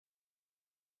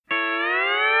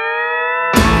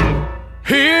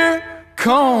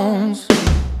comes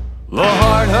the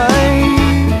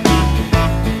heartache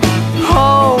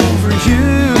over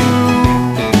you.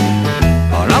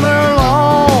 Another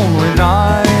lonely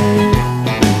night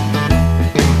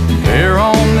here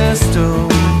on this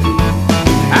stool,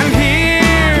 and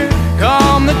here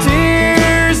come the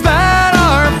tears that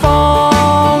are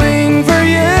falling for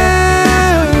you.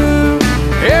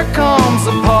 Here comes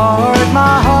the part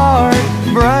my heart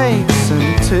breaks in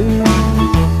two.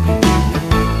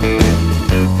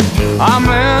 I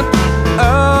meant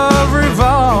every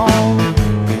vow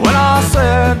when I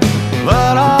said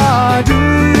that I do,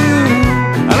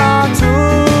 and I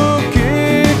took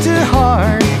it to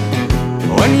heart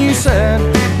when you said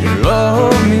you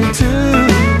love me too.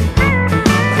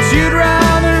 But you'd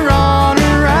rather run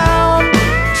around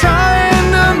trying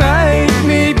to make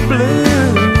me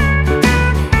blue.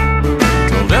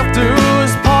 Till death do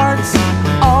us part's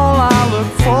all I look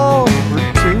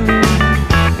forward to.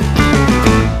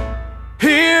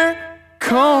 Here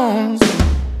comes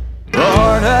the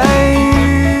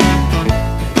heartache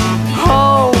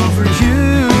over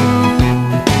you.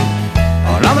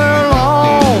 Another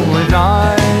lonely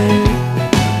night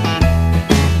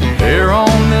here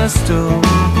on this stool,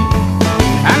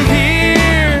 and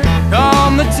here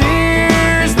come the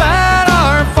tears that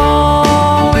are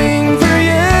falling for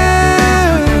you.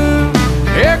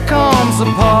 Here comes the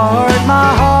part my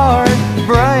heart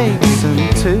breaks in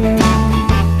two.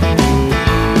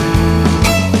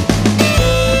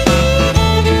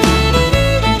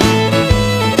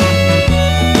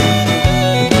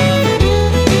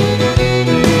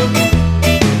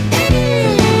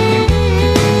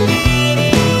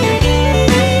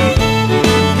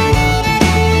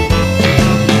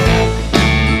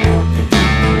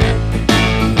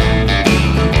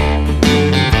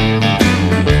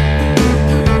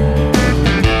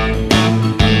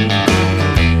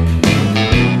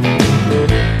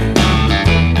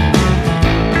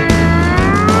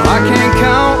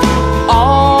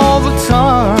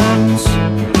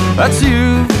 That's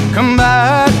you come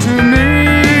back to me,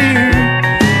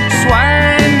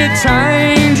 swearing to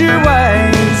change your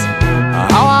ways,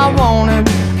 how I wanted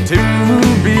to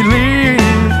believe.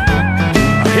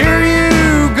 Here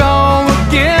you go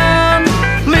again,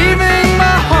 leaving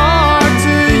my heart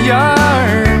to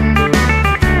yearn.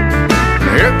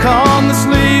 Here come the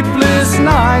sleepless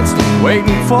nights,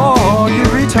 waiting for your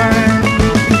return.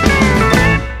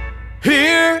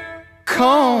 Here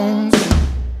comes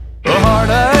the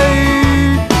heartache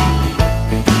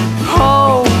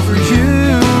over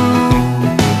you.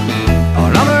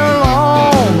 Another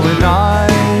lonely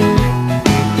night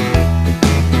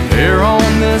here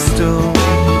on this stool,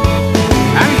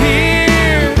 and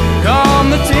here come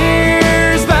the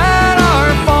tears that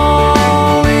are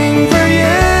falling for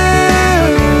you.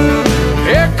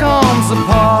 Here comes the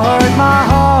part my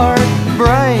heart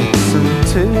breaks in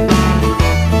two.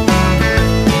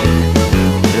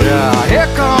 Yeah,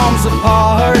 here comes the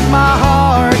part my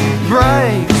heart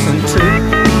breaks in two.